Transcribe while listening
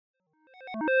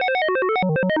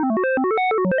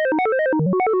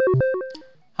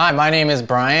Hi, my name is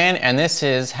Brian, and this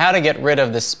is how to get rid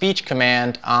of the speech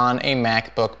command on a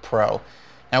MacBook Pro.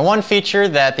 Now, one feature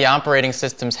that the operating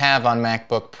systems have on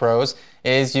MacBook Pros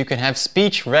is you can have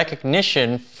speech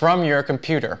recognition from your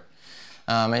computer.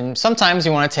 And sometimes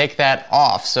you want to take that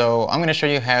off, so I'm going to show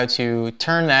you how to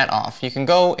turn that off. You can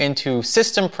go into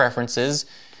System Preferences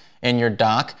in your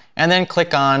dock, and then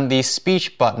click on the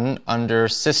Speech button under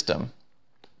System.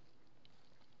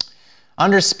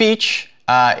 Under Speech,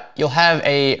 you'll have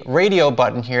a radio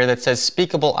button here that says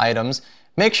Speakable Items.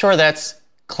 Make sure that's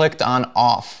clicked on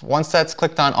Off. Once that's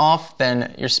clicked on Off,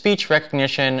 then your speech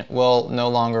recognition will no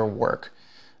longer work.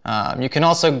 You can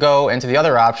also go into the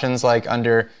other options, like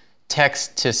under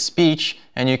Text to Speech,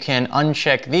 and you can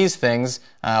uncheck these things,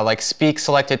 like Speak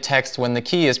Selected Text when the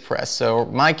key is pressed. So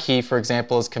my key, for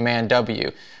example, is Command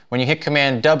W. When you hit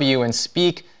Command W and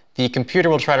speak, the computer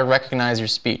will try to recognize your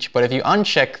speech. But if you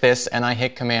uncheck this and I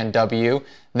hit Command W,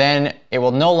 then it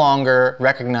will no longer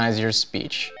recognize your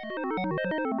speech.